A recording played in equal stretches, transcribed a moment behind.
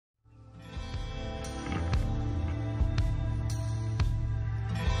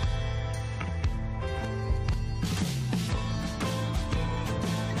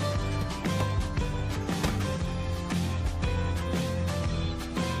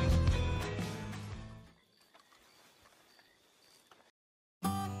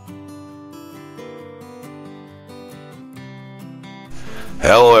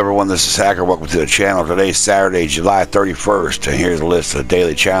Hello everyone, this is Hacker. Welcome to the channel. Today's Saturday, July 31st, and here's a list of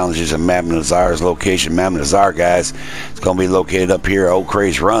daily challenges in Map Nazar's location. Map Nazar, guys, it's going to be located up here at Oak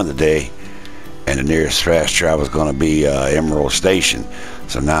Craze Run today, and the nearest fast travel is going to be Emerald Station.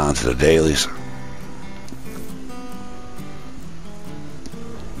 So now onto the dailies.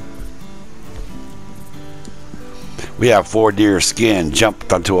 We have 4 deer skin,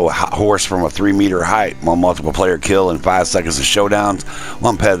 jumped onto a horse from a 3-meter height, 1 multiple player kill in 5 seconds of showdowns,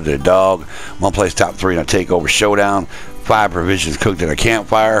 1 pet a dog, 1 place top 3 in a takeover showdown, 5 provisions cooked in a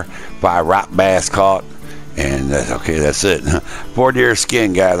campfire, 5 rock bass caught, and that's it. 4 deer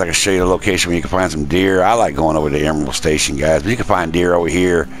skin, guys. I can show you the location where you can find some deer. I like going over to Emerald Station, guys, but you can find deer over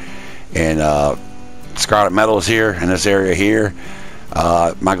here in Scarlet Meadows here, in this area here.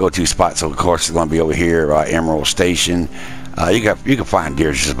 My go-to spot, so of course it's going to be over here, Emerald Station. You can find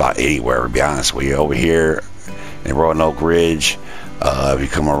deer just about anywhere, to be honest with you. Over here in Roanoke Ridge, if you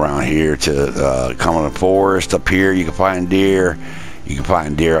come around here to Cumberland Forest, up here you can find deer. You can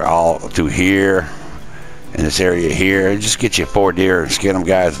find deer all through here in this area here. Just get you 4 deer and skin them,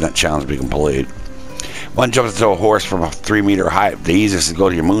 guys, and that challenge will be complete. 1 jumps into a horse from a 3-meter height. The easiest is to go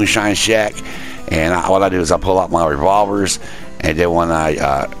to your moonshine shack, and what I do is I pull out my revolvers. And then when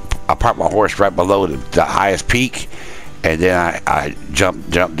I park my horse right below the highest peak, and then I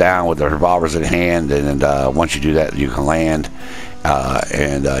jump down with the revolvers in hand, and once you do that, you can land,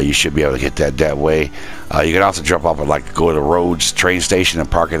 and you should be able to get that way. You can also jump off and go to the Rhodes train station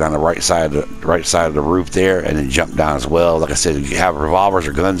and park it on the right side of the roof there, and then jump down as well. Like I said, if you have revolvers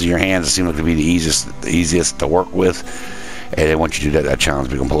or guns in your hands, it seems like to be the easiest to work with. And then once you do that, that challenge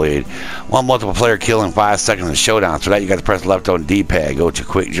will be completed. 1 multiple player kill in 5 seconds of showdown. For that, you got to press left on D-pad, go to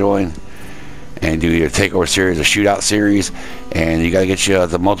quick join, and do your takeover series or shootout series. And you got to get you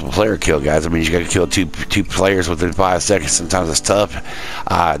the multiple player kill, guys. I mean, you got to kill two players within 5 seconds. Sometimes it's tough.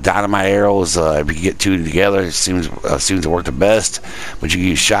 Dynamite arrows, if you can get 2 together, it seems to work the best. But you can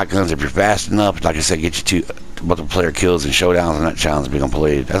use shotguns if you're fast enough. Like I said, get you 2 multiple player kills and showdowns, and that challenge will be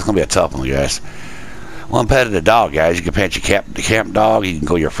completed. That's going to be a tough one, guys. 1 pet a dog, guys. You can pet your camp dog. You can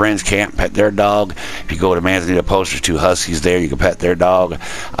go to your friend's camp, pet their dog. If you go to Manzanita Post, there's 2 huskies there. You can pet their dog.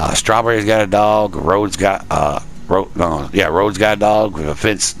 Strawberry's got a dog. Rhodes got Rhodes got a dog. The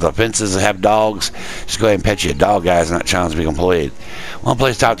fences have dogs. Just go ahead and pet you a dog, guys, and that challenge will be completed. 1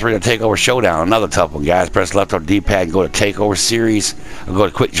 place top 3 to takeover showdown. Another tough one, guys. Press left on D-pad and go to takeover series. Or go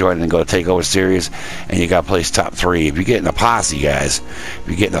to quick join and go to takeover series, and you got to place top 3. If you get in a posse, guys, if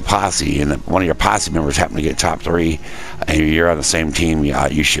you get in a posse and one of your posse members happen to get top 3, and you're on the same team,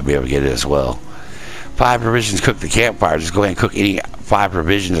 you should be able to get it as well. 5 provisions cooked at the campfire. Just go ahead and cook any 5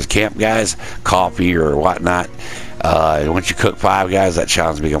 provisions at camp, guys, coffee or whatnot. And once you cook 5, guys, that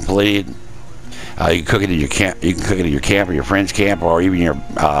challenge will be completed. You can cook it in your camp. You can cook it in your camp or your friend's camp, or even your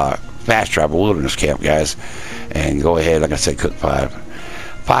fast travel wilderness camp, guys. And go ahead, like I said, cook 5.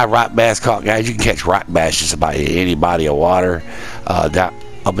 5 rock bass caught, guys. You can catch rock bass just about any body of water, up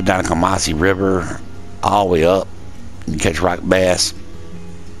and down the Kamasi River, all the way up. You can catch rock bass.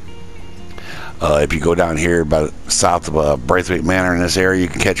 If you go down here by south of Braithwaite Manor in this area, you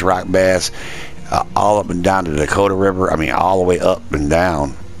can catch rock bass all up and down to the Dakota River. I mean, all the way up and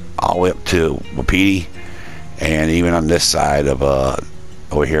down, all the way up to Wapiti, and even on this side of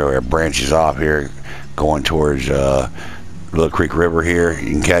over here where it branches off here, going towards Little Creek River here,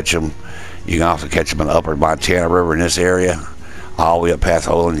 you can catch them. You can also catch them in the upper Montana River in this area, all the way up past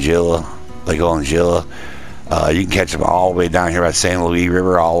Lake Olangilla. You can catch them all the way down here by San Luis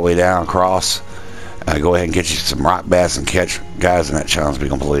River, all the way down across. Go ahead and get you some rock bass and catch, guys, and that challenge will be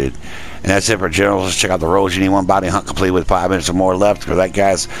completed. And that's it for generals. Let's check out the roads. You need 1 bounty hunt complete with 5 minutes or more left. For that,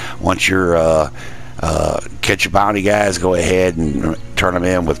 guys, once you're catch your bounty, guys, go ahead and turn them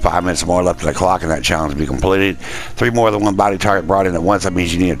in with 5 minutes or more left on the clock, and that challenge will be completed. 3 more than 1 bounty target brought in at once. That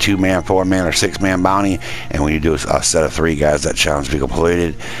means you need a 2-man, 4-man, or 6-man bounty. And when you do a set of 3, guys, that challenge will be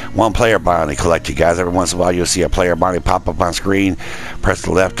completed. 1 player bounty collected, guys. Every once in a while, you'll see a player bounty pop up on screen. Press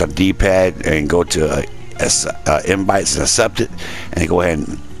the left on D-pad and go to invites and accept it, and go ahead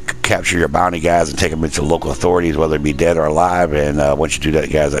and capture your bounty, guys, and take them into local authorities, whether it be dead or alive. And once you do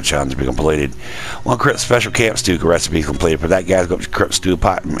that, guys, that challenge will be completed. 1 crypt special camp stew recipe completed. For that, guys, go up to crypt stew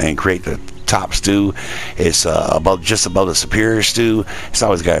pot and create the top stew. It's just above the superior stew. It's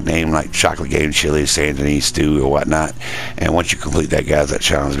always got a name like chocolate game chili, San Denis stew, or whatnot. And once you complete that, guys, that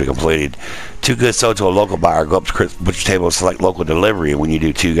challenge will be completed. 2 goods sold to a local buyer. Go up to butcher table and select local delivery. And when you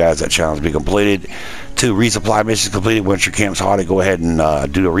do 2, guys, that challenge will be completed. 2 resupply missions completed. Once your camp's haunted, go ahead and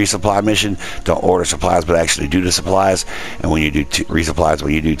do a resupply mission. Don't order supplies, but actually do the supplies. And when you do resupplies,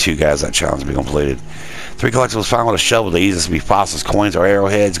 when you do 2, guys, that challenge will be completed. 3 collectibles found with a shovel. They easiest to be fossils, coins, or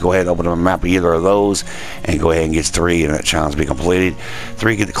arrowheads. Go ahead and open up a map of either of those, and go ahead and get 3, and that challenge will be completed.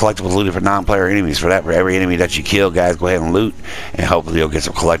 3, get the collectibles looted for non-player enemies. For every enemy that you kill, guys, go ahead and loot, and hopefully you'll get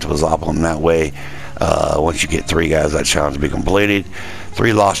some collectibles off them that way. Once you get 3, guys, that challenge will be completed.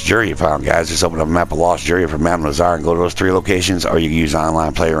 3 lost jewelry you found, guys. Just open up a map of lost jewelry from Mount Nazar and go to those 3 locations, or you can use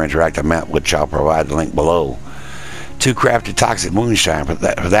online player interactive map, which I'll provide the link below. 2 crafted toxic moonshine. For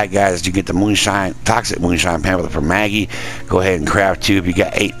that, guys, you get the toxic moonshine pamphlet from Maggie. Go ahead and craft 2. If you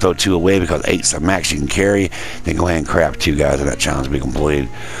got 8, throw 2 away because 8's the max you can carry. Then go ahead and craft 2, guys, and that challenge will be completed.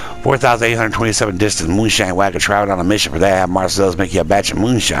 4,827 distance moonshine wagon traveled on a mission. For that, have Marcel's make you a batch of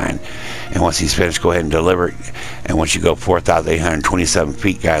moonshine, and once he's finished, go ahead and deliver it. And once you go 4,827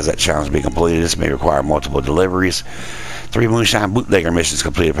 feet, guys, that challenge will be completed. This may require multiple deliveries. 3 moonshine bootlegger missions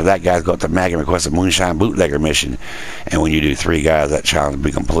completed. For that, guys, go up to Mag and request a moonshine bootlegger mission, and when you do 3, guys, that challenge will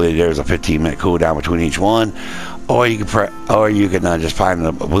be completed. There's a 15-minute cooldown between each one. Or you can just find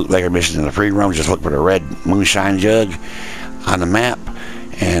the bootlegger mission in the free roam. Just look for the red moonshine jug on the map.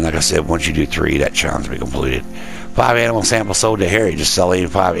 And like I said, once you do 3, that challenge will be completed. 5 animal samples sold to Harriet. Just sell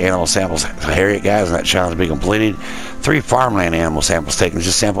 85 animal samples to Harriet, guys, and that challenge will be completed. 3 farmland animal samples taken.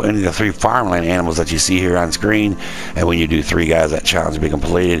 Just sample any of the 3 farmland animals that you see here on screen. And when you do 3, guys, that challenge will be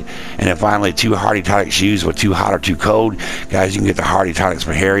completed. And then finally, 2 Hardy Tonic shoes with 2 hot or 2 cold. Guys, you can get the Hardy Tonics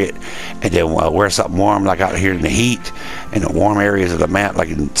for Harriet. And then wear something warm, like out here in the heat, in the warm areas of the map, like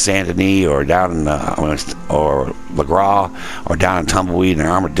in Saint Denis or down in or LaGras or down in Tumbleweed and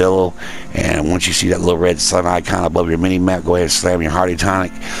Armadillo. And once you see that little red sun icon above your mini map, go ahead and slam your Hardy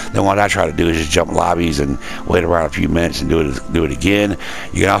Tonic. Then what I try to do is just jump lobbies and wait around a few minutes and do it again.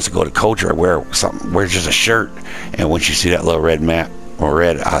 You can also go to culture and wear just a shirt, and once you see that little red map or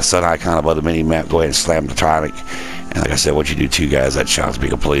red sun icon above the mini map, go ahead and slam the tonic. And like I said, once you do 2, guys, that challenge will be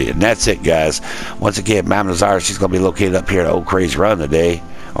completed. And that's it, guys. Once again, Mount Nazar, she's going to be located up here at Old Crazy Run today,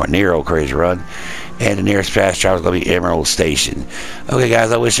 or near Old Crazy Run. And the nearest fast travel is going to be Emerald Station. Okay,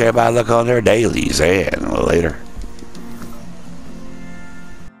 guys, I wish everybody luck on their dailies, and later.